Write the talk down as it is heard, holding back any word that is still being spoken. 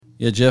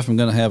Jeff, I'm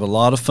going to have a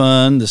lot of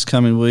fun this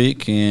coming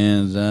week,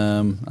 and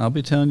I'll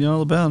be telling you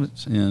all about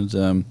it.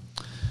 And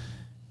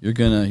you're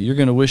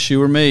gonna wish you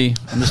were me.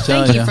 I'm just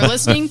telling you. Thank you for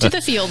listening to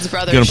the Fields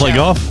Brothers. You going to play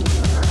golf?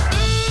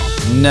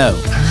 No.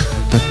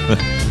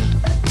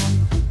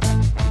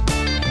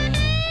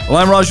 Well,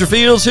 I'm Roger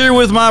Fields here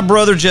with my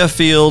brother Jeff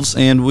Fields,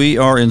 and we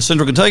are in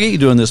Central Kentucky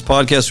doing this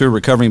podcast. We're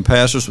recovering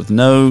pastors with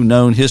no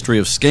known history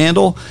of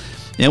scandal.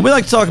 And we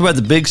like to talk about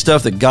the big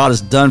stuff that God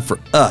has done for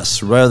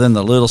us rather than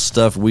the little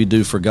stuff we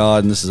do for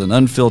God. And this is an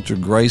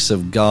unfiltered grace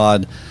of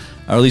God,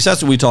 or at least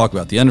that's what we talk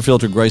about, the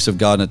unfiltered grace of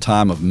God in a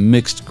time of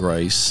mixed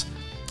grace.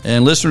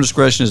 And listener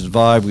discretion is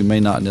advised. We may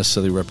not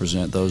necessarily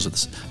represent those of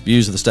the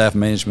views of the staff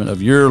management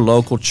of your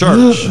local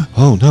church.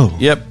 Oh, no.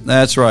 Yep,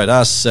 that's right.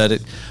 I said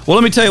it. Well,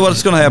 let me tell you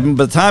what's going to happen.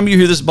 By the time you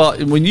hear this,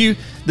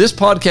 this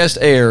podcast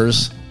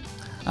airs,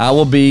 I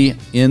will be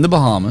in the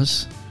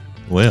Bahamas.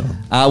 Well,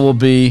 I will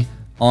be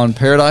on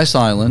Paradise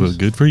Island. Well,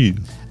 good for you.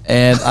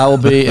 And I will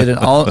be at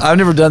I've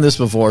never done this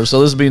before,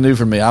 so this will be new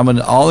for me. I'm an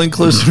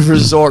all-inclusive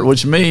resort,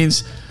 which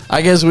means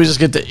I guess we just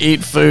get to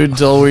eat food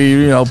until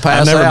we, pass out.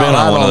 I've never been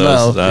on one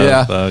of those.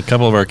 Yeah. A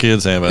couple of our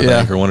kids have, I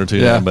think, or one or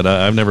two have, but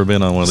I've never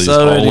been on one of these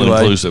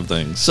all-inclusive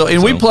things.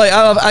 We play,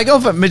 I don't know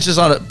if I mentioned this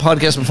on a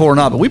podcast before or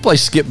not, but we play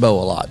skip bow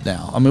a lot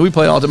now. I mean, we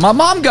play all the time. My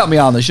mom got me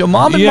on the show.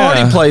 Mom and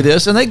Marty play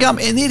this, and they got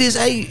me, and it is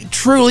a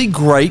truly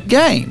great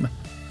game.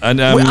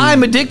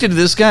 I'm addicted to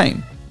this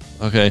game.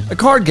 Okay. A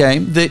card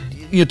game that,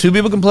 two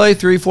people can play,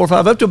 3, 4,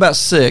 5, up to about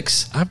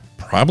 6. I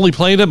probably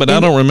played it, but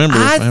I don't remember.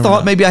 I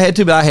thought maybe I had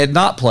to, but I had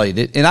not played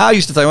it. And I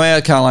used to think, I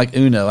kind of like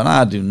Uno, and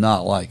I do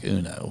not like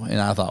Uno.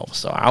 And I thought,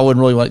 so I wasn't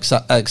really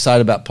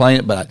excited about playing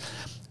it, but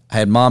I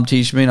had Mom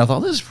teach me, and I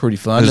thought, this is pretty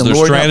fun. Is there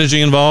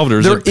strategy involved, or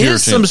is it pure There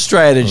is some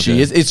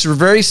strategy. Okay. It's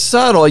very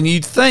subtle, and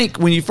you'd think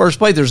when you first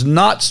play there's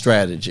not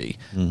strategy.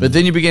 Mm-hmm. But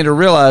then you begin to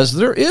realize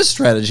there is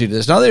strategy to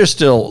this. Now, there's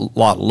still a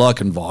lot of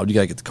luck involved. You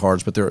got to get the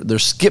cards, but they're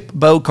skip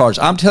bow cards.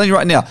 I'm telling you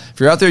right now, if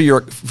you're out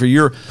there for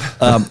your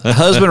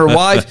husband or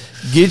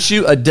wife, get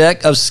you a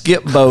deck of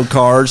skip bow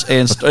cards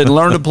and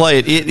learn to play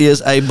it. It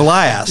is a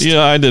blast.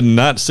 Yeah, I did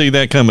not see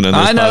that coming in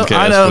this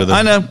podcast.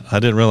 I know. I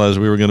didn't realize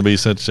we were going to be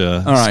such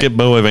a skip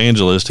bow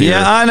evangelist here.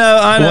 Yeah, I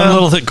know.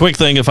 One little quick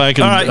thing, if I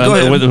can. All right, go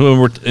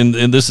ahead.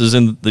 And this is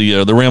in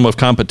the realm of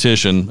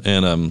competition,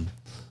 and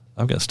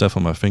I've got stuff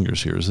on my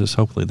fingers here. Is this?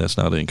 Hopefully that's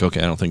not ink. Okay,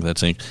 I don't think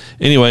that's ink.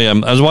 Anyway, I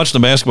was watching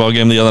a basketball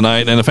game the other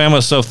night, and I found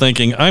myself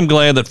thinking, I'm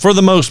glad that for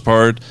the most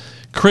part,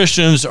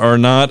 Christians are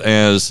not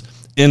as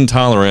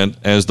intolerant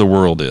as the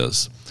world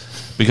is.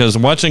 Because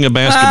watching a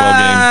basketball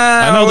game,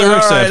 I know there are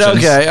exceptions.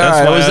 Okay,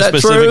 that's why I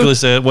specifically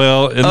said,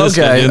 well, in this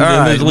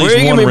at least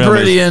we're going to be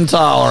pretty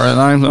intolerant.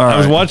 I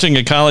was watching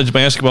a college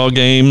basketball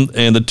game,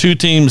 and the two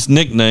teams'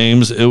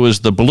 nicknames, it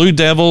was the Blue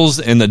Devils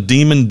and the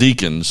Demon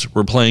Deacons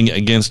were playing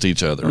against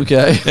each other.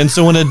 Okay. And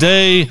so in a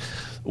day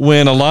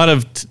when a lot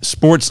of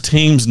sports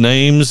teams'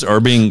 names are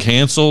being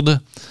canceled,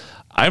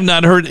 I've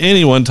not heard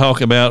anyone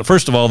talk about.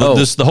 First of all,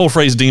 the whole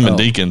phrase "demon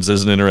deacons"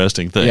 is an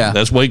interesting thing. Yeah.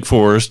 That's Wake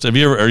Forest. Have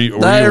you ever? I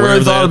never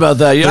really thought about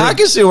that. Yeah, I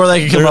can see where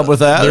they can come up with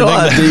that. There are a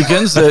lot of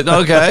deacons.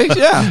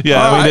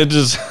 Yeah. It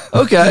just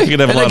okay. You can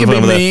have a lot of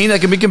fun with that. They can be mean. They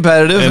can be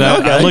competitive. And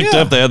I looked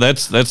up that.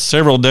 That's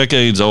several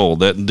decades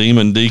old. That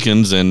demon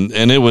deacons, and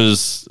it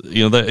was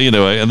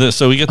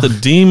so we get the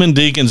demon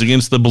deacons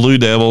against the Blue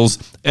Devils,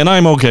 and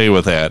I'm okay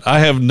with that. I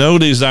have no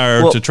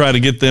desire to try to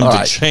get them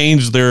to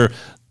change their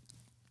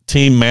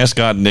team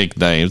mascot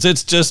nicknames.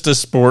 It's just a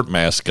sport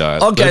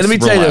mascot. Okay, let me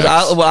tell you this.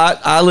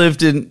 I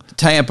lived in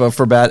Tampa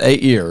for about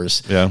 8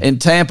 years. Yeah. In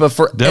Tampa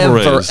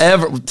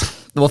forever.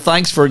 Well,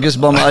 thanks for just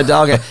blowing my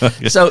dog.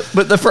 Okay. So,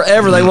 but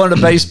forever they wanted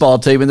a baseball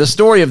team, and the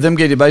story of them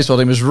getting a baseball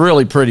team is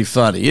really pretty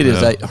funny. It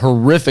is a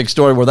horrific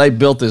story where they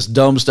built this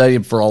dome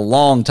stadium for a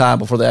long time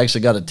before they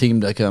actually got a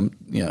team to come.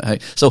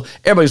 So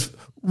everybody's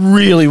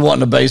really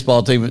wanting a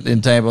baseball team in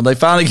Tampa, and they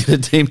finally get a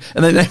team,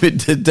 and they name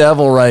it the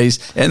Devil Rays,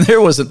 and there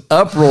was an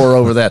uproar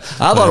over that.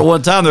 I thought at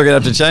one time they were going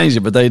to have to change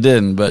it, but they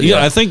didn't. But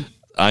I think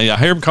I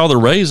hear them call the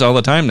Rays all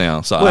the time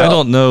now, so I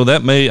don't know. I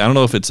don't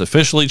know if it's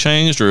officially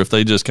changed or if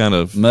they just kind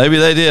of maybe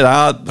they did.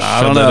 I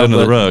don't know. Under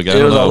the rug.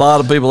 There was a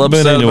lot of people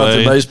upset about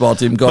the baseball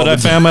team. But I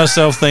found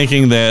myself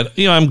thinking that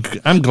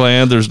I'm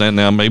glad there's that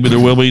now. Maybe there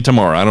will be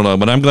tomorrow. I don't know,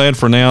 but I'm glad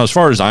for now. As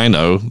far as I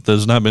know,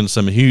 there's not been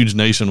some huge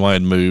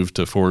nationwide move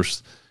to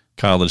force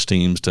college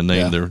teams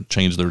to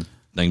change their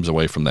names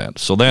away from that.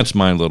 So that's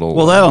my little.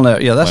 Well,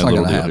 that's not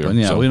going to happen.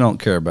 Here. Yeah, so we don't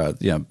care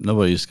about. Yeah,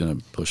 nobody's going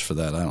to push for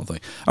that. I don't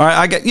think. All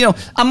right,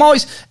 I'm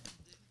always.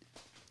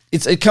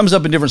 It comes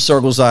up in different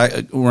circles.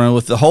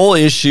 With the whole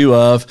issue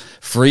of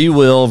free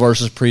will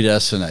versus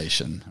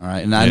predestination. All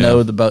right, and I know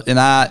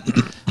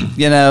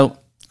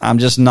I'm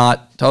just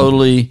not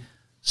totally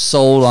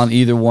sold on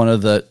either one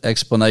of the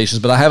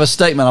explanations. But I have a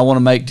statement I want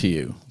to make to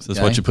you. Is this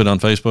what you put on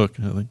Facebook?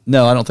 I think?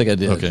 No, I don't think I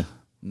did. Okay.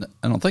 No,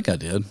 I don't think I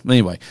did.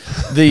 Anyway,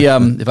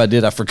 if I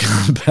did, I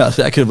forgot about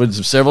it. That could have been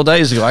several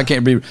days ago. I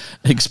can't be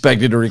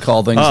expected to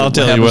recall things. I'll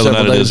tell you whether or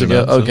not it is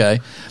ago. Okay,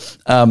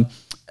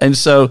 and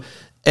so,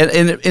 and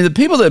the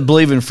people that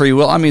believe in free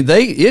will, I mean,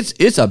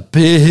 it's a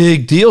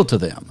big deal to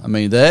them. I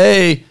mean,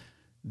 they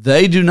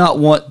they do not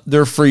want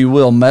their free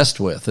will messed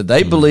with. That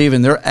they believe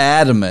and they're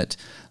adamant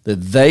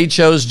that they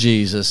chose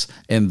Jesus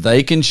and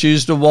they can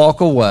choose to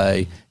walk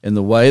away. And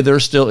the way they're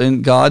still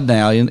in God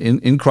now,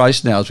 in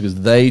Christ now, is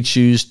because they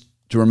choose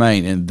to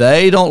remain. And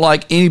they don't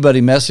like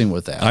anybody messing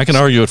with that. I can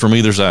argue it from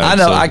either side. I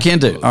know, so. I can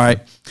do. All right.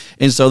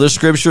 And so there's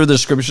scripture, a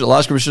lot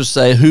of scriptures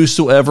say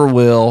whosoever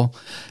will,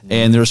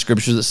 and there are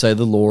scriptures that say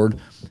the Lord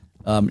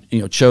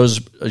chose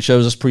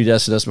us,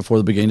 predestined us before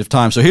the beginning of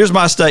time. So here's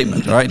my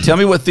statement, all right? Tell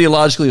me what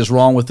theologically is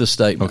wrong with this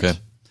statement. Okay.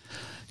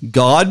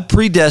 God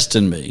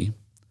predestined me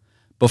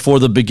before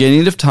the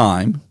beginning of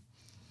time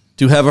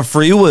to have a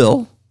free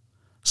will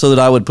so that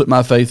I would put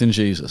my faith in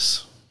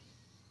Jesus.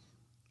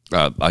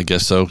 I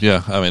guess so,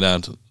 yeah. I mean,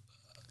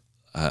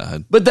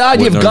 but the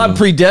idea of God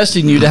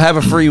predestining you to have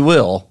a free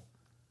will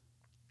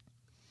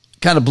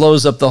kind of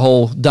blows up the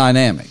whole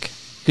dynamic.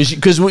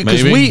 Because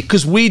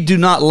we do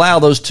not allow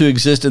those to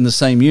exist in the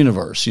same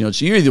universe. So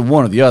you're either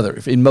one or the other.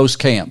 In most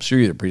camps, you're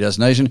either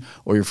predestination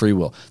or your free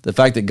will. The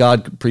fact that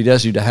God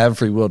predestined you to have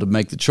free will to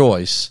make the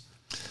choice.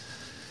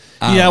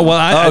 Yeah, well,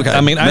 I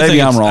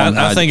think I'm wrong.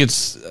 I think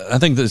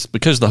it's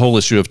because the whole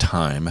issue of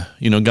time.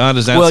 God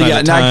is outside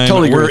of time. I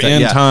totally agree we're with that.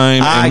 in Yeah.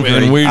 time,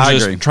 and we're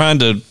just agree. trying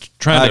to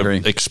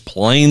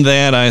explain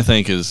that. I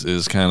think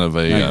is kind of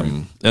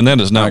and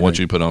that is not what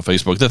you put on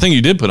Facebook. The thing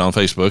you did put on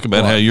Facebook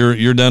about how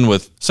you're done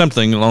with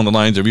something along the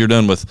lines of you're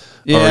done with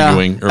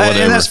arguing or whatever.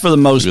 And that's for the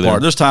most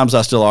part. There's times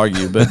I still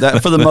argue, but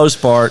that for the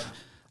most part.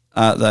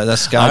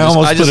 That's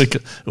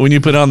God. When you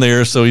put on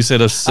there. So he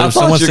said, if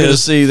someone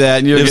says, see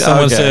that, if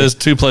someone says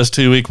 2 +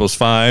 2 =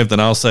 5,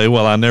 then I'll say,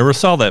 well, I never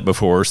saw that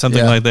before, or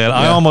something like that.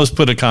 I almost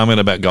put a comment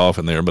about golf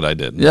in there, but I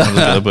didn't. Yeah.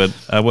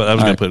 I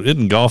was going to put,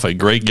 isn't golf a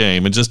great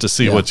game? And just to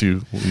see what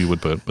you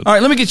would put. But. All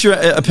right, let me get your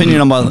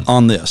opinion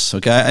on this.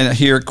 Okay, and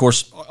here, of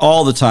course,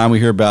 all the time we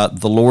hear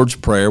about the Lord's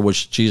Prayer,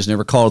 which Jesus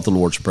never called it the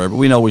Lord's Prayer, but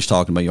we know what he's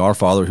talking about. Our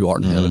Father who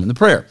art in heaven, in the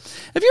prayer.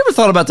 Have you ever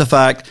thought about the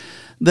fact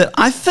that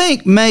I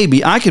think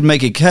maybe I could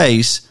make a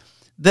case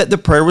that the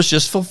prayer was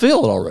just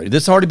fulfilled already?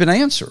 That's already been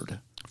answered.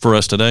 For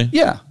us today?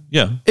 Yeah.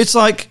 Yeah. It's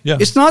like,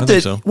 it's not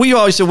that we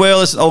always say,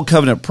 well, it's an old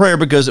covenant prayer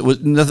because it was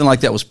nothing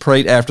like that was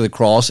prayed after the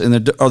cross. And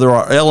there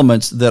are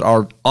elements that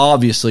are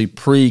obviously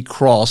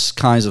pre-cross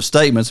kinds of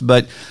statements,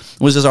 but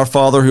was this our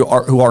Father who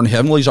art in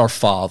heaven? Well, he's our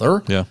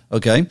Father. Yeah.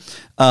 Okay.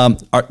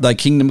 Thy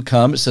kingdom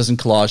come, it says in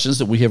Colossians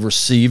that we have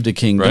received a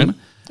kingdom. Right.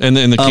 And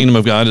then the kingdom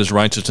of God is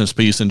righteousness,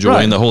 peace, and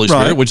joy in the Holy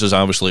Spirit, which is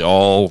obviously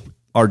all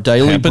our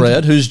daily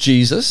bread, who's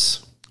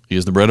Jesus. He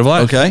is the bread of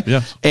life. Okay.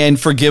 Yeah. And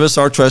forgive us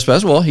our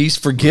trespasses. Well, he's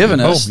forgiven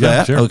us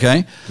that. Sure.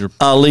 Okay.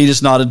 Lead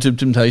us not into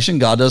temptation.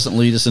 God doesn't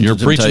lead us into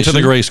temptation. You're preaching to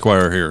the grace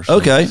choir here. So.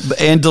 Okay.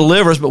 And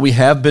deliver us, but we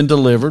have been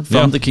delivered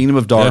from the kingdom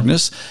of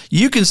darkness.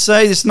 Yeah. You can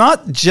say it's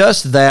not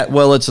just that,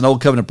 well, it's an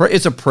old covenant prayer.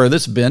 It's a prayer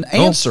that's been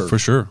answered. For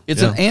sure.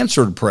 It's an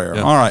answered prayer.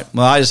 Yeah. All right.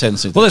 Well, I just hadn't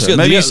seen that. Well,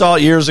 maybe you saw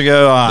it years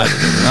ago. All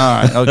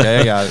right. Okay.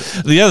 I got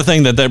it. The other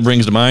thing that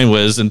brings to mind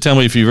was, and tell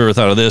me if you've ever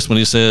thought of this, when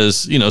he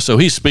says, so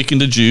he's speaking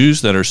to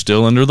Jews that are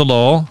still under the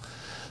law.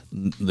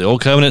 The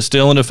old covenant's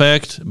still in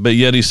effect, but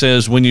yet he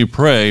says, when you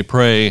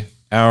pray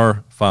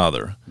our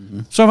Father. Mm-hmm.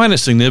 So I find it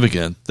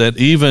significant that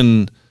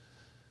even,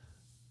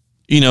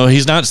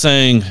 he's not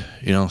saying,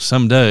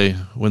 someday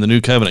when the new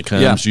covenant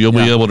comes, you'll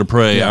be able to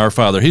pray our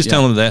Father. He's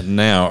telling that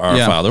now, our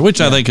Father, which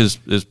I think is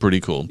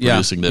pretty cool,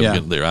 pretty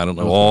significant there. I don't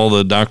know all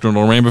the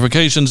doctrinal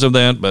ramifications of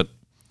that, but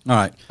all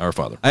right, our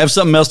Father. I have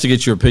something else to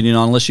get your opinion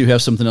on, unless you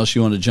have something else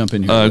you want to jump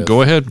in here with.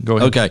 Go ahead.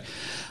 Okay.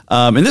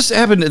 And this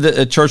happened at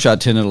a church I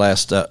attended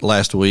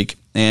last week,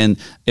 and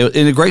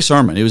in a great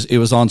sermon. It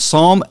was on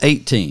Psalm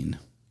 18.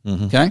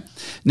 Mm-hmm. Okay,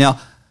 now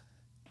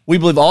we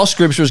believe all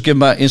Scripture is given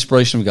by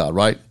inspiration of God,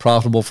 right?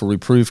 Profitable for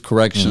reproof,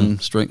 correction,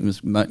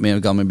 strength. Man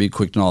of God may be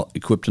equipped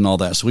and all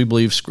that. So we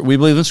believe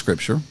in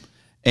Scripture,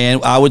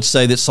 and I would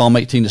say that Psalm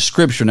 18 is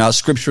Scripture. Now, it's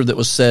Scripture that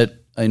was said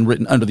and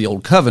written under the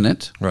Old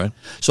Covenant, right?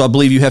 So I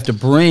believe you have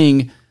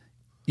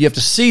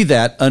to see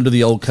that under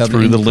the old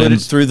covenant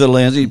through the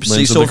lens. You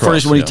see, so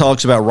first when he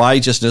talks about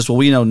righteousness, well,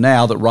 we know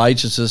now that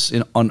righteousness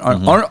on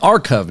our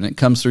covenant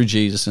comes through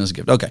Jesus and is a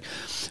gift. Okay,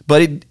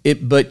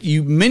 but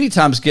you many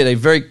times get a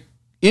very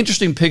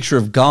interesting picture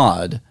of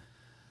God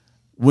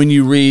when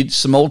you read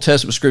some Old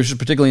Testament scriptures,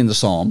 particularly in the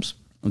Psalms.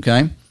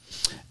 Okay,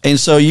 and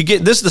so you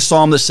get this is the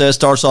psalm that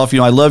starts off,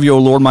 I love you, O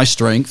Lord, my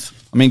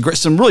strength. I mean,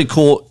 some really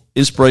cool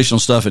inspirational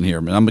stuff in here.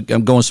 I mean,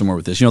 I'm going somewhere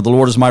with this. The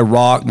Lord is my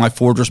rock, my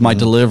fortress, my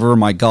deliverer,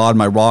 my God,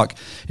 my rock,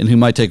 in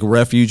whom I take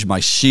refuge,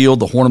 my shield,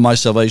 the horn of my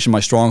salvation,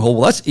 my stronghold.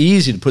 Well, that's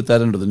easy to put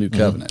that under the new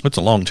covenant. It's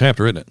a long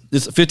chapter, isn't it?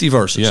 It's 50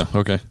 verses. Yeah,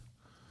 okay.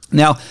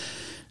 Now,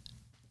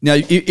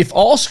 if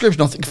all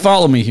Scripture,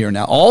 follow me here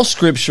now, all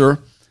Scripture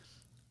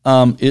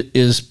it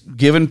is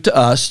given to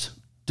us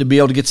to be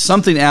able to get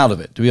something out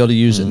of it, to be able to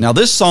use it. Now,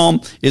 this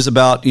psalm is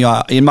about,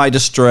 in my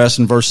distress,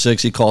 in verse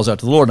 6, he calls out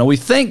to the Lord. Now, we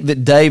think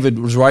that David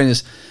was writing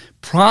this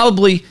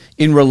probably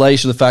in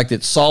relation to the fact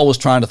that Saul was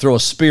trying to throw a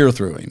spear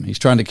through him. He's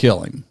trying to kill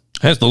him.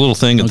 Has the little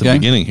thing at the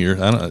beginning here,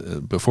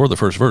 before the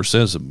first verse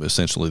says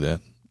essentially that.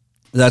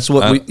 That's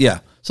what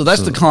So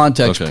that's the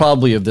context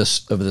probably of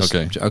this.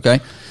 Okay.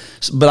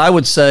 But I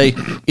would say,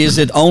 is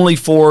it only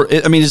for?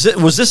 I mean,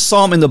 was this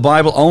psalm in the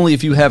Bible only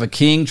if you have a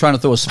king trying to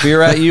throw a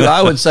spear at you?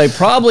 I would say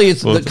probably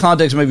the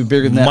context may be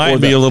bigger than that. Might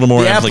be a little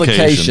more the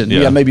application.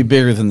 Yeah, maybe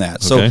bigger than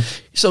that.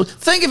 So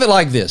think of it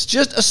like this.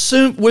 Just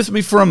assume with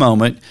me for a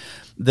moment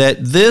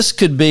that this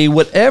could be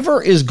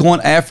whatever is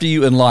going after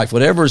you in life.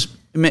 Whatever is.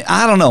 I mean,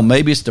 I don't know.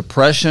 Maybe it's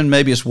depression.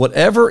 Maybe it's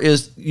whatever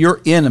is your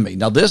enemy.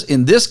 Now,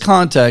 in this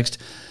context,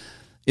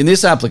 in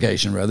this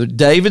application, rather,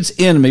 David's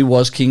enemy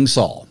was King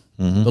Saul.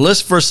 Mm-hmm. But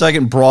let's for a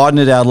second broaden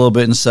it out a little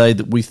bit and say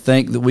that we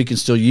think that we can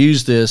still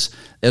use this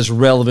as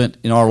relevant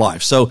in our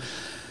life. So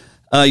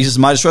he says,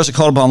 my distress I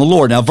called upon the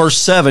Lord. Now, verse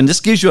 7, this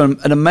gives you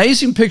an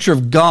amazing picture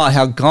of God,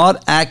 how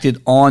God acted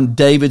on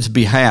David's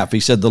behalf. He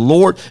said,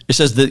 it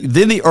says,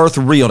 then the earth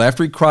reeled.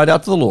 After he cried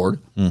out to the Lord,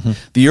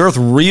 the earth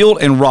reeled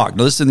and rocked.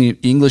 Now, this is in the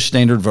English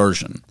Standard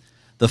Version.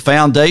 The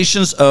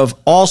foundations of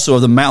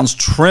the mountains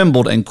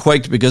trembled and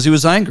quaked because he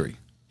was angry.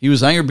 He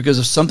was angry because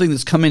of something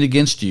that's coming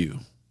against you.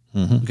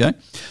 Mm-hmm. Okay,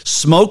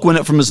 smoke went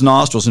up from his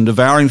nostrils and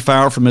devouring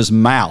fire from his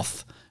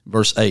mouth.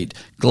 Verse 8,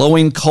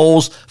 glowing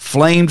coals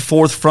flamed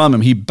forth from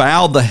him. He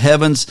bowed the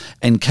heavens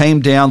and came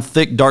down.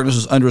 Thick darkness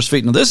was under his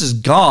feet. Now this is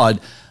God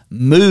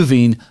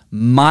moving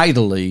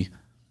mightily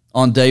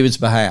on David's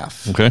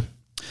behalf. Okay.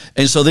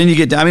 And so then you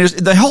get down. I mean,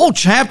 the whole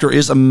chapter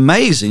is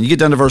amazing. You get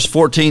down to verse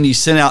 14. He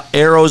sent out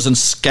arrows and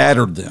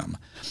scattered them.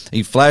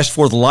 He flashed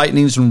forth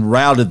lightnings and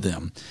routed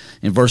them.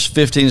 In verse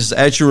 15, it says,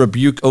 at your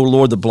rebuke, O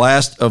Lord, the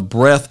blast of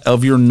breath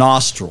of your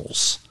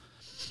nostrils.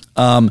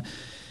 And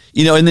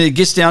then it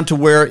gets down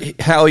to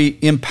how he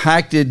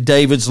impacted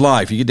David's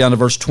life. You get down to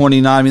verse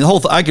 29. I mean,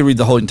 I could read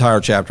the whole entire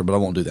chapter, but I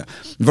won't do that.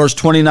 In verse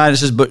 29, it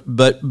says,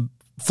 but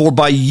for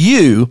by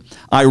you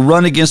I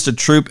run against a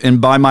troop, and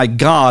by my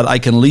God I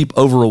can leap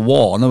over a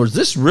wall. In other words,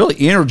 this really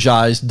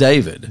energized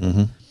David.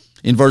 Mm-hmm.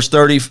 In verse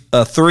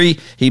 33,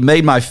 he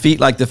made my feet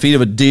like the feet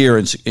of a deer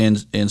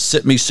and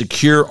set me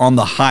secure on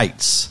the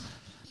heights.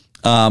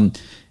 I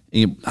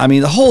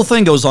mean, the whole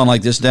thing goes on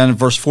like this. Down in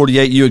verse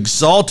 48, you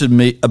exalted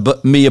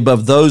me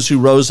above those who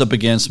rose up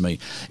against me.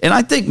 And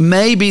I think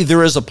maybe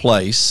there is a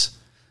place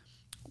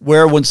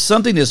where when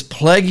something is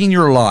plaguing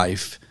your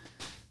life,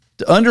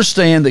 to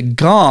understand that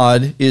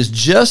God is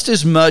just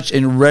as much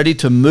and ready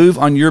to move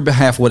on your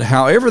behalf,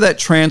 however that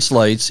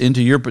translates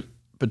into your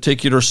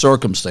particular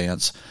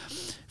circumstance,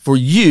 for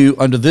you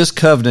under this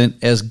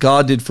covenant as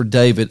God did for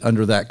David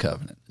under that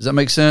covenant. Does that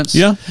make sense?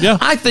 Yeah.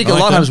 I think a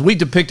lot of times we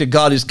depict a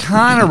God who's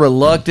kind of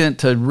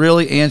reluctant to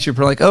really answer your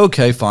prayer. Like,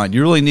 okay, fine,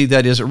 you really need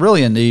that. Is it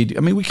really a need? I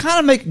mean, we kind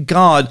of make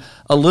God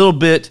a little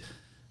bit,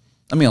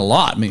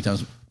 many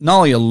times, not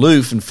only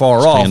aloof and far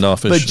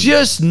off, but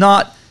just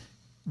not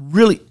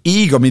really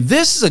eager. I mean,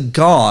 this is a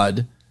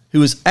God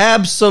who is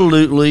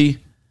absolutely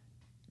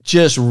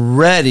just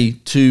ready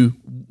to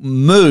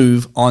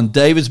move on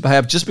David's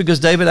behalf just because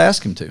David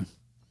asked him to.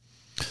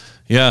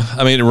 Yeah,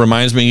 I mean, it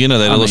reminds me,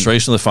 that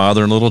illustration of the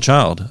father and little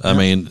child. Yeah. I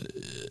mean,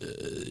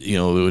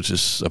 which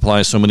just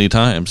applies so many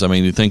times. I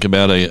mean, you think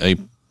about a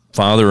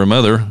father or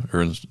mother,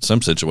 or in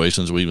some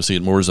situations we even see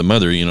it more as a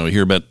mother. You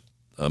hear about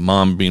a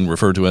mom being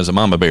referred to as a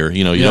mama bear.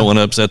 You don't want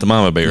to upset the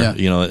mama bear.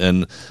 Yeah.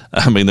 And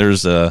I mean,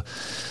 there's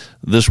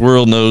this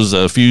world knows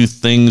a few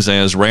things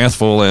as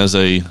wrathful as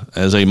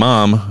a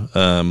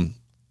mom.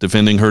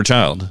 Defending her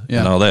child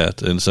and all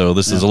that. And so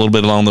this is a little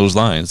bit along those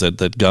lines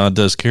that God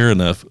does care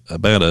enough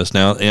about us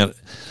now.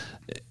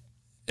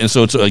 And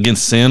so it's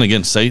against sin,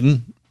 against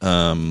Satan.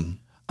 Not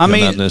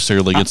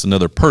necessarily against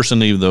another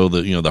person, even though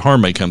the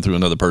harm may come through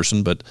another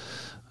person, but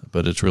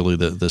it's really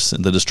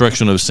the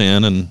destruction of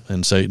sin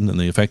and Satan and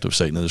the effect of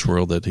Satan in this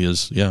world that he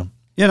is. Yeah.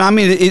 Yeah. I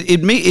mean,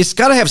 it's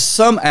got to have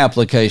some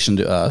application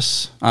to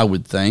us, I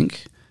would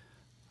think.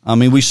 I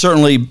mean, we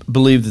certainly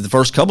believe that the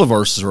first couple of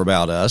verses are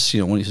about us.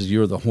 When he says,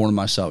 you're the horn of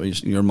my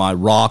salvation, you're my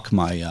rock,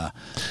 my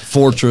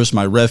fortress,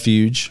 my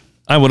refuge.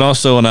 I would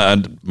also, and I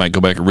might go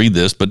back and read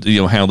this, but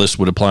how this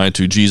would apply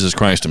to Jesus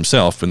Christ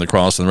himself in the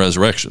cross and the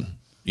resurrection.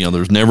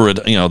 There's never,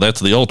 that's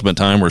the ultimate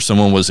time where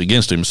someone was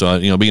against him. So,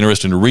 it'd be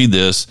interesting to read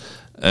this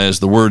as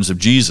the words of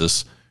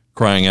Jesus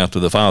crying out to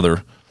the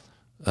Father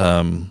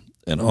and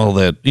all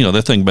that.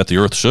 That thing about the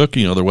earth shook.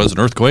 There was an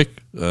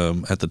earthquake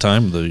at the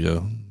time,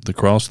 the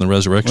cross and the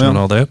resurrection and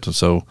all that.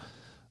 So,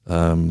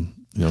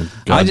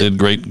 God did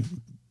great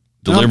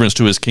deliverance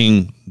to his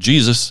King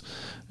Jesus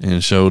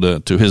and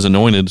showed to his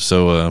anointed.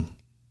 So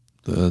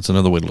that's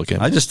another way to look at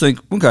it. I just think,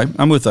 okay,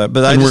 I'm with that.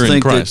 But and I just we're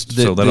think in Christ,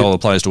 so that all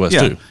applies to us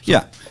too. So.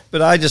 Yeah,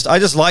 but I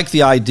just like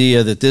the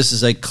idea that this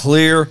is a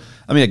clear,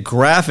 a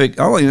graphic,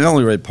 I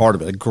only read part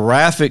of it, a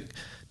graphic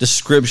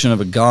description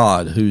of a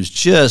God who's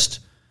just,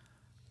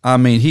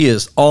 he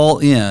is all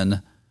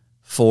in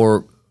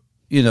for,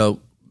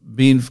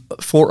 being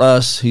for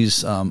us.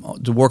 He's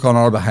to work on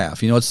our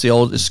behalf. It's the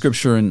old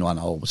scripture in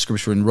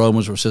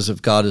Romans where it says,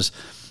 if God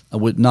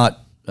would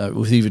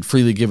he would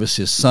freely give us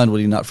his son, would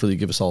he not freely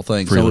give us all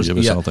things?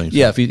 All things.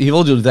 Yeah, if he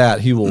will do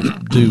that, he will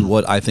do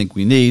what I think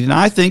we need. And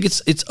I think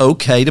it's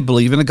okay to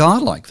believe in a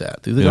God like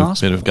that through the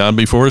gospel. And if God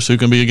be for us, who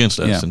can be against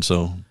us? Yeah. And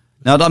so,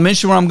 Now, did I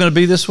mention where I'm going to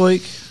be this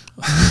week?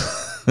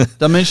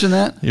 Did I mention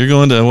that? You're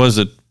going to, was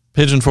it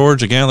Pigeon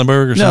Forge at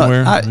Gatlinburg or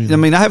somewhere? I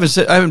mean, I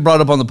haven't brought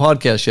it up on the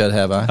podcast yet,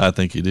 have I? I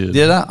think you did.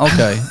 Did I?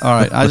 Okay. All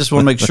right. I just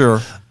want to make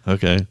sure.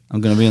 Okay.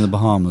 I'm going to be in the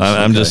Bahamas.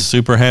 I'm just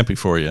super happy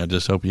for you. I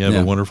just hope you have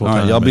a wonderful time.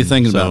 All right. Y'all be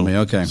thinking about me.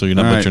 Okay. So you're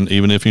not,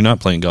 even if you're not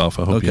playing golf,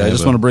 I hope you I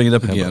just want to bring it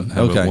up again.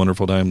 Have a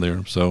wonderful time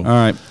there. So. All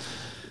right.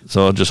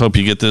 So I just hope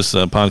you get this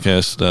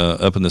podcast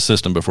up in the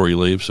system before you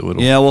leave. So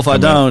it'll. Yeah. Well, if I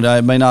don't,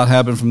 it may not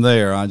happen from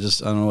there. I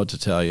don't know what to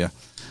tell you.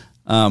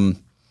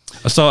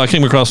 I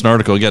came across an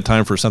article. You got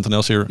time for something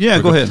else here? Yeah,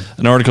 go ahead.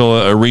 An article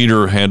a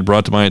reader had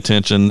brought to my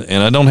attention,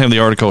 and I don't have the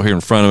article here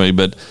in front of me,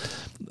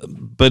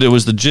 but it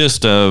was the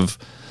gist of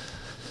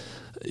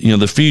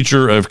the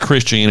future of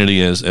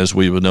Christianity as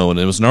we would know it.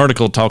 It was an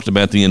article talked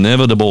about the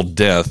inevitable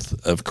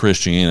death of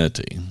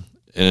Christianity,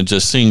 and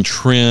just seeing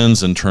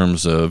trends in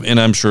terms of, and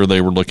I'm sure they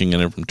were looking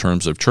at it in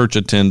terms of church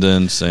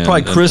attendance and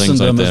probably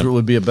Christendom like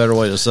would be a better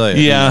way to say it.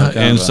 Yeah,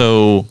 and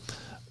so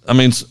I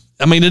mean,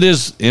 it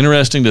is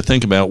interesting to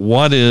think about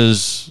what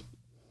is,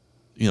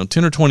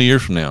 10 or 20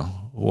 years from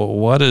now,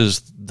 what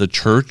is the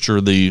church or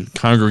the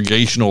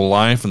congregational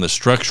life and the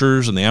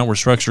structures and the outward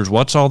structures,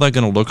 what's all that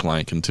going to look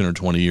like in 10 or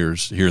 20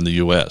 years here in the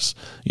U.S.?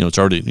 It's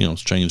already,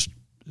 it's changed,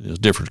 it's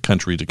different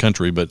country to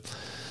country,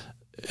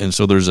 and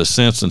so there's a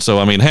sense. And so,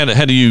 I mean,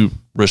 how do you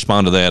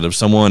respond to that? If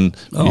someone,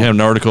 you have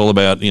an article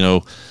about,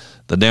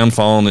 the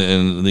downfall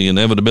and the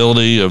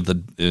inevitability of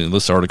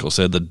this article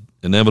said the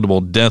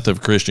inevitable death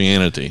of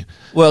Christianity.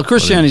 Well,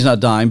 Christianity's not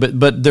dying,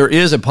 but there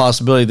is a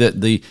possibility that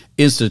the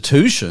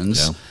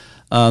institutions,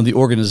 the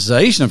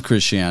organization of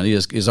Christianity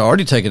is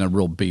already taking a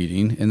real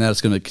beating, and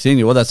that's going to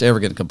continue. Well, that's ever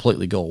going to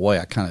completely go away,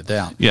 I kind of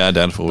doubt. Yeah, I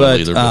doubt if it will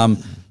either. But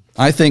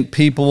I think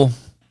people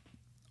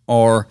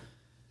are.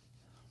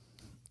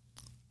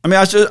 I mean,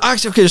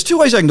 okay, there's two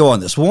ways I can go on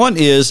this. One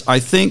is I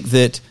think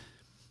that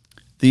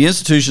the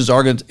institutions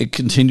are going to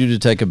continue to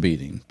take a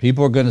beating.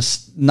 People are going to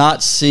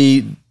not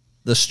see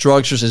the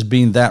structures as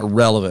being that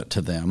relevant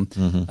to them.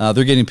 Mm-hmm.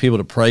 They're getting people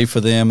to pray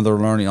for them. They're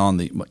learning on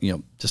the,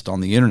 just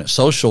on the internet.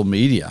 Social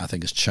media, I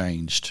think, has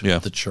changed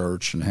the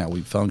church and how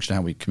we function,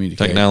 how we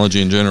communicate.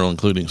 Technology in general,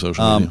 including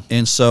social media.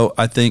 And so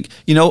I think,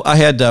 I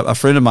had a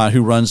friend of mine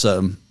who runs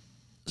a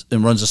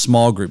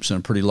small groups in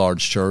a pretty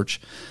large church.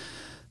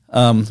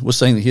 Was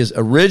saying that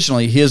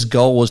originally his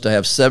goal was to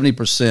have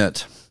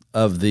 70%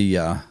 of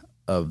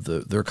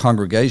their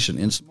congregation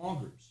in small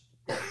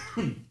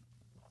groups.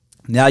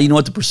 Now you know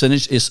what the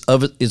percentage is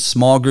of it is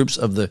small groups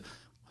of the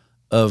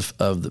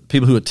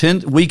people who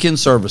attend weekend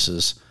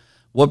services.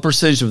 What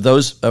percentage of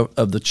those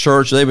of the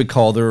church they would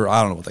call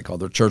I don't know what they call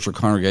their church or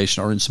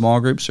congregation are in small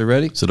groups? Are you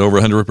ready? Is it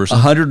over 100%?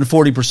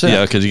 140%.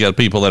 Yeah, because you got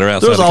people that are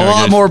outside. There's a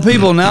lot more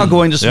people now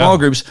going to small Yeah.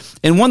 groups.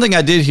 And one thing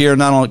I did hear,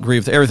 and I don't agree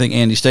with everything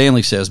Andy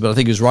Stanley says, but I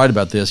think he's right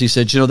about this. He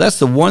said, that's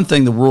the one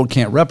thing the world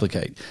can't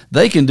replicate.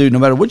 They can do no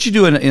matter what you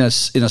do in a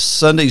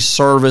Sunday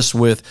service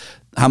with.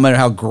 No matter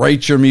how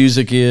great your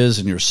music is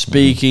and your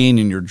speaking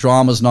and your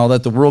dramas and all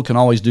that, the world can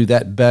always do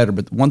that better.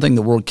 But one thing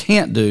the world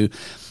can't do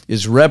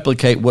is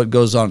replicate what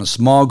goes on in a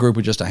small group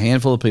with just a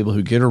handful of people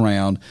who get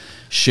around,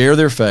 share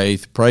their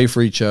faith, pray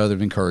for each other,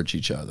 and encourage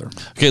each other.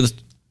 Okay, there's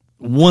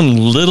one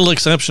little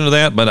exception to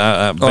that, but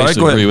I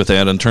basically agree with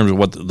that in terms of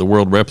what the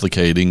world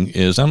replicating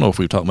is. I don't know if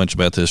we've talked much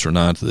about this or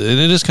not. It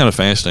is kind of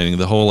fascinating,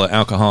 the whole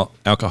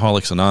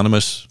Alcoholics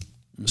Anonymous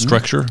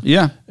structure.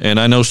 Yeah. And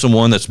I know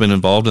someone that's been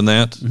involved in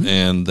that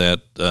and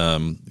that,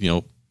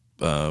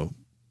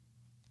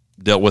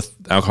 dealt with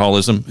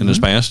alcoholism in his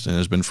past and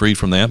has been freed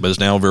from that, but is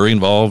now very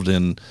involved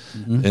in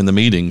the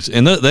meetings.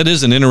 And that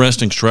is an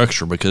interesting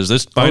structure because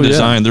this by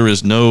design, there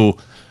is no,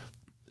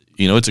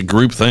 it's a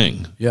group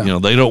thing. Yeah.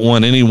 They don't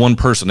want any one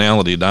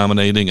personality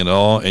dominating at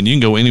all. And you can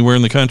go anywhere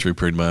in the country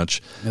pretty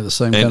much The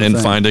same and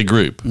find a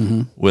group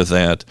with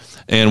that.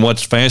 And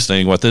what's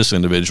fascinating, what this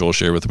individual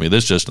shared with me,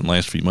 this just in the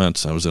last few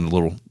months, I was in a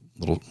little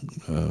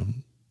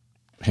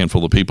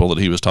handful of people that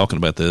he was talking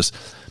about this,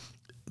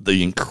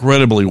 the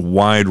incredibly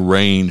wide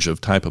range of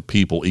type of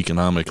people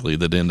economically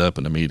that end up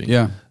in a meeting.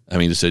 Yeah. I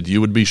mean, he said you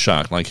would be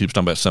shocked. Like he was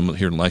talking about someone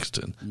here in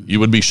Lexington. You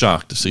would be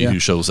shocked to see who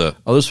shows up.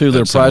 Oh, there's people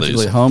that are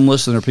practically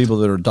homeless, and there are people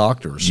that are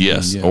doctors.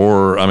 Yes,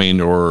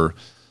 or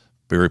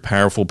very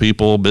powerful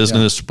people,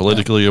 business,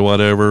 politically, or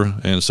whatever.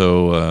 And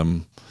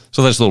so,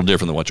 so that's a little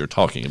different than what you're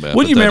talking about.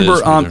 Would you remember if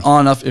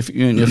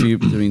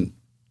you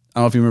I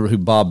don't know if you remember who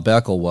Bob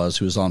Beckel was,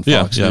 who was on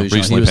Fox News.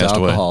 Recently he was passed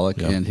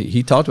alcoholic, away. and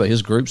he talked about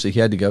his groups that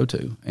he had to go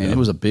to, and it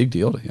was a big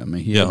deal to him. I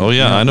mean,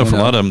 I know for a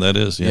lot of them that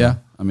is. Yeah.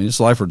 I mean,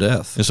 it's life or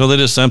death. And so that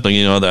is something,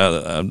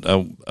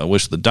 that I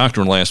wish the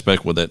doctrinal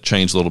aspect would that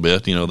change a little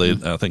bit.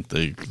 I think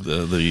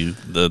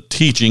the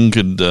teaching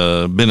could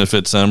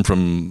benefit some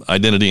from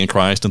identity in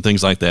Christ and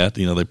things like that.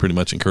 They pretty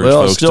much encourage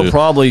folks it's still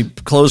probably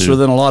closer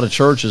than a lot of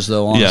churches,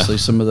 though, honestly.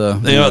 Some of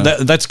the...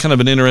 that's kind of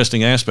an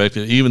interesting aspect,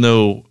 even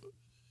though,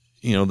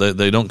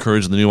 they don't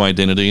encourage the new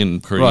identity and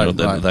encourage,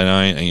 that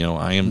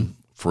I am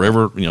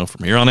forever,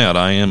 from here on out,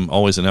 I am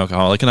always an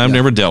alcoholic, and I've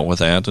never dealt with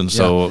that. And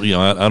so,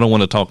 I don't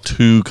want to talk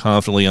too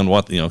confidently on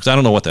what, because I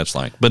don't know what that's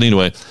like. But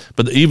anyway,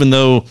 even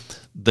though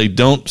they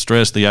don't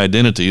stress the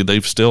identity,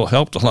 they've still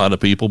helped a lot of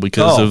people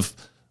because of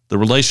the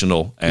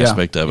relational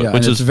aspect of it,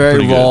 which is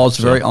very raw, good. it's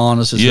very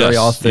honest, it's very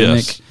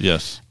authentic.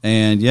 Yes.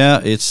 And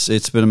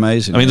it's been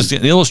amazing. I mean, it's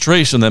an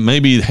illustration that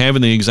maybe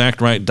having the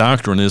exact right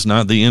doctrine is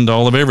not the end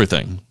all of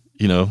everything,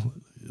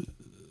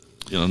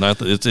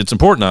 it's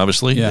important,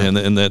 obviously,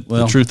 and that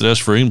the truth that us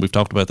free, and we've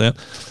talked about that.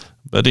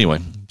 But anyway,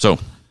 so.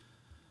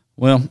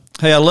 Well,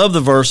 hey, I love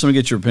the verse. Let me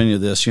get your opinion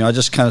of this. I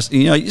just kind of,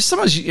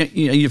 sometimes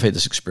you've had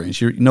this experience.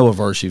 You know a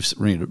verse you've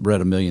read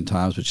a million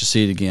times, but you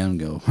see it again and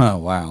go, oh,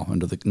 wow.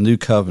 Under the new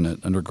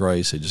covenant, under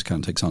grace, it just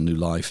kind of takes on new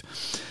life.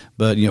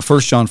 But, 1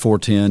 John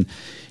 4:10,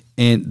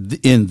 and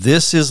in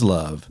this is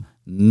love,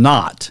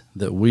 not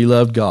that we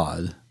loved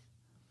God,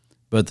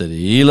 but that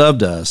he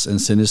loved us and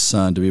sent his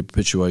son to be a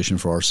propitiation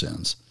for our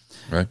sins.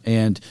 Right.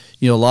 And,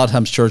 a lot of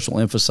times church will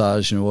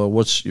emphasize, well,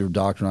 what's your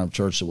doctrine of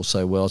church? That will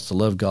say, well, it's to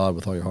love God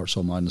with all your heart,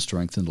 soul, mind, and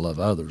strength, and to love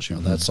others.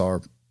 That's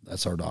our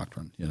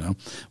doctrine,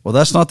 Well,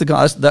 that's not the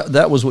gospel.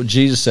 That was what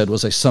Jesus said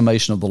was a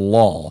summation of the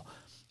law.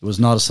 It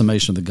was not a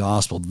summation of the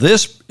gospel.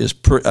 This is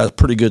a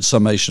pretty good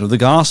summation of the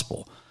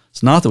gospel.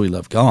 It's not that we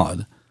love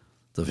God,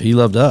 that he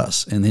loved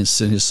us, and then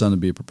sent his son to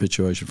be a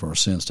propitiation for our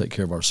sins, take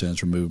care of our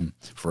sins, remove them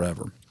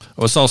forever.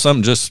 I saw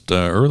something just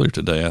earlier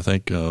today. I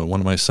think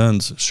one of my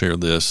sons shared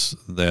this.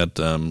 That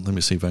let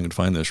me see if I can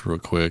find this real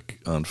quick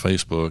on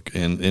Facebook,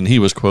 and he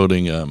was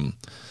quoting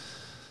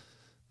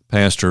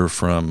pastor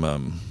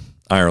from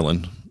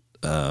Ireland.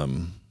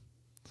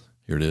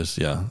 Here it is.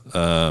 Yeah,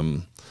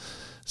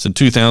 said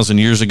 2,000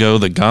 years ago,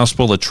 the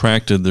gospel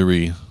attracted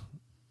the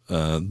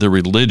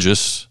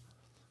religious.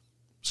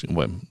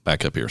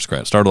 Back up here.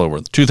 Start all over.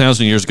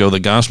 2,000 years ago, the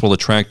gospel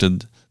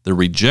attracted the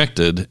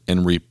rejected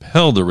and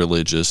repelled the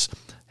religious.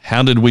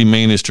 How did we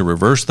manage to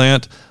reverse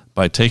that?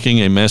 By taking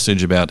a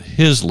message about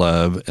his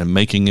love and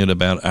making it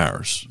about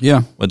ours.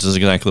 Yeah. Which is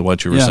exactly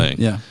what you were saying.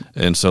 Yeah.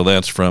 And so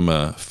that's from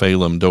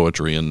Phelim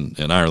Doetry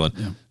in Ireland.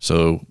 Yeah.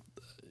 So,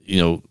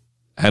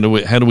 how do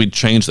we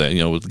change that?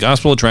 The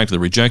gospel attracted the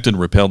rejected,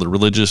 repelled the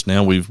religious.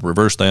 Now we've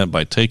reversed that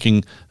by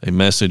taking a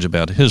message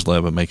about his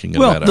love and making it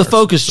about ours. Well, the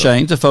focus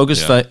changed. The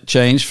focus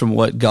changed from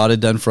what God had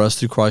done for us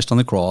through Christ on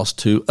the cross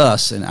to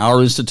us and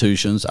our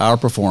institutions, our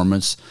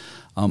performance,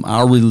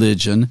 our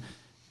religion.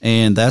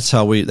 And that's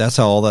how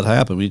all that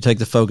happened. We take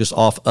the focus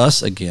off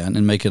us again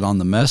and make it on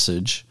the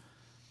message.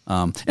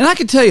 And I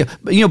can tell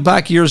you,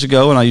 back years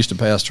ago when I used to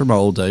pastor, my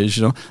old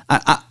days,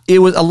 it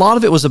was a lot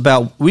of it was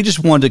about we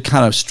just wanted to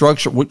kind of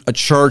structure a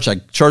church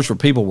where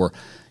people were,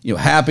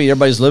 happy,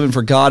 everybody's living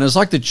for God. And it's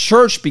like the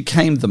church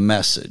became the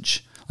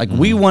message. Like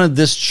we wanted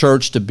this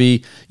church to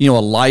be, a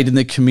light in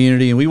the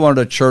community, and we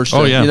wanted a church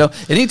to,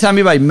 anytime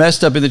anybody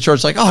messed up in the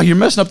church, like, oh, you're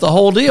messing up the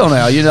whole deal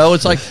now,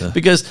 it's like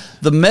because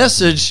the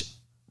message.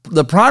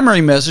 The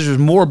primary message was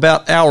more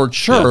about our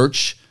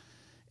church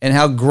and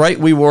how great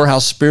we were, how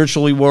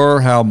spiritual we were,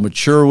 how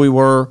mature we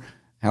were,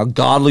 how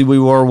godly we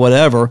were,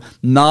 whatever,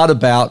 not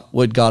about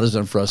what God has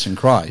done for us in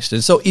Christ.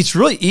 And so it's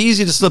really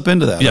easy to slip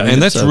into that. Yeah,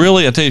 and that's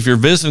really, I tell you, if you're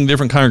visiting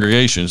different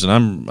congregations, and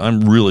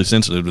I'm really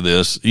sensitive to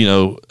this,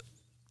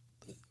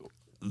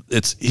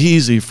 it's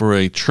easy for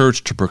a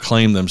church to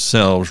proclaim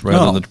themselves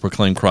rather than to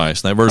proclaim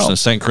Christ. That verse in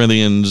 2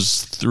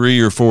 Corinthians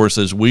 3 or 4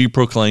 says, we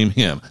proclaim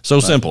him.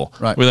 So simple.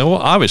 Right. We think, well,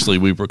 obviously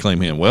we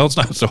proclaim him. Well, it's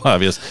not so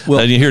obvious.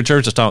 Well, you hear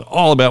churches talk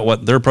all about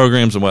what their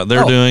programs and what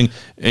they're doing,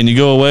 and you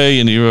go away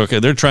and you're,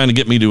 okay, they're trying to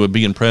get me to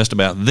be impressed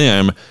about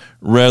them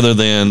rather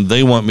than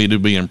they want me to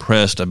be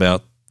impressed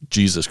about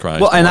Jesus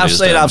Christ. Well, and I've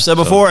said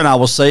before, and I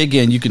will say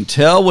again, you can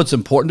tell what's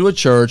important to a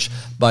church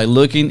by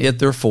looking at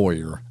their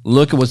foyer.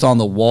 Look at what's on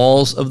the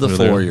walls of the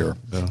foyer.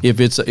 Yeah.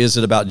 If is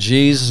it about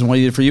Jesus and what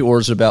he did for you, or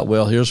is it about,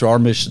 well, here's our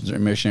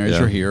missionaries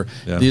are here.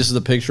 Yeah. This is the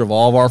picture of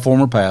all of our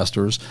former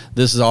pastors.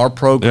 This is our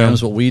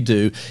programs, what we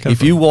do.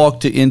 If you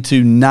walk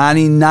into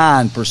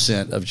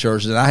 99% of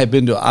churches, and I've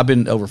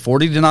been over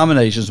 40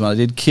 denominations when I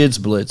did kids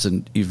blitz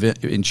and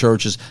event in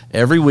churches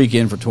every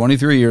weekend for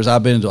 23 years.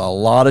 I've been into a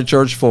lot of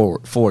church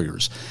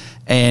foyers.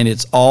 And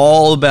it's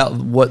all about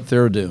what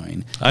they're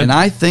doing. And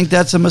I think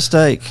that's a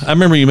mistake. I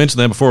remember you mentioned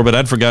that before, but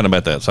I'd forgotten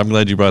about that. So I'm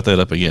glad you brought that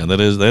up again. That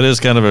is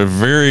kind of a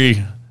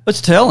very...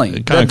 It's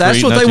telling.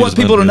 That's what they want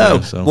people to know.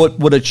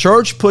 What a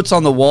church puts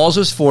on the walls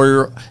of its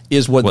foyer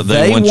is what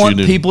they want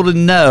people to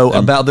know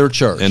about their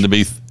church. And to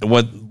be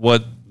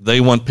what they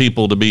want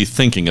people to be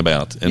thinking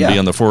about and be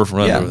on the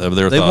forefront of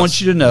their thoughts. They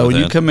want you to know when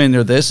you come in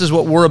there, this is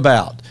what we're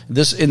about.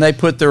 And they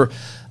put their...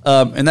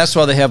 and that's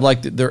why they have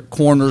like their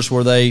corners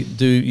where they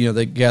do,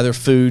 they gather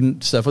food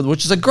and stuff,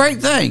 which is a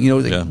great thing.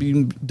 You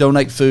can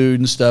donate food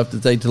and stuff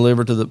that they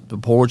deliver to the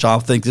poor, which I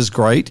think is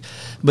great.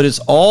 But it's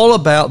all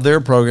about their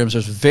programs.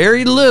 There's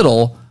very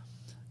little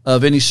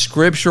of any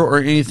scripture or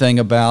anything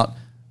about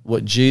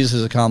what Jesus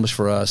has accomplished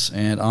for us,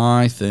 and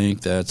I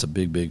think that's a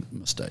big, big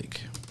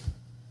mistake.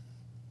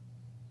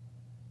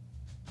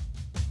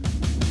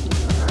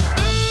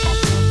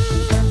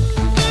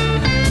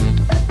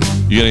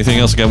 You got anything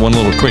else? I got one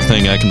little quick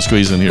thing I can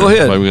squeeze in here. Go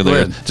ahead. While we go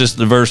there. Go ahead. Just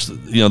the verse,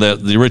 that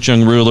the rich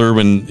young ruler,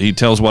 when he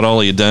tells what all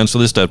he had done. So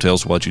this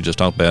dovetails what you just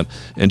talked about.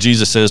 And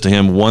Jesus says to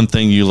him, "One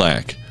thing you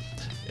lack."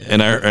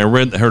 And I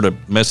heard a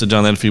message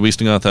on that a few weeks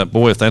ago. I thought,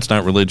 boy, if that's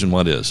not religion,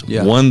 what is?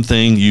 Yeah. One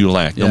thing you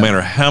lack. No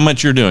matter how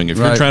much you're doing. If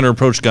you're trying to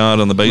approach God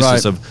on the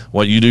basis of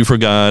what you do for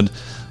God,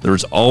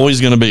 there's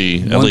always going to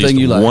be at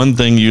least one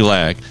thing you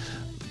lack.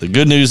 The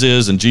good news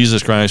is, in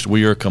Jesus Christ,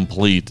 we are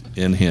complete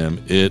in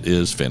Him. It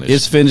is finished.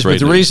 It's finished. Great but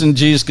the news. reason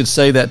Jesus could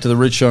say that to the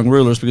rich young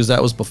ruler is because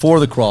that was before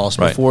the cross,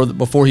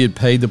 before He had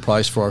paid the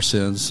price for our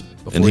sins.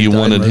 And He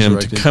wanted him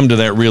to come to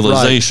that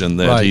realization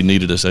that Right. he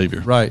needed a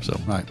Savior. Right. So.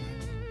 Right.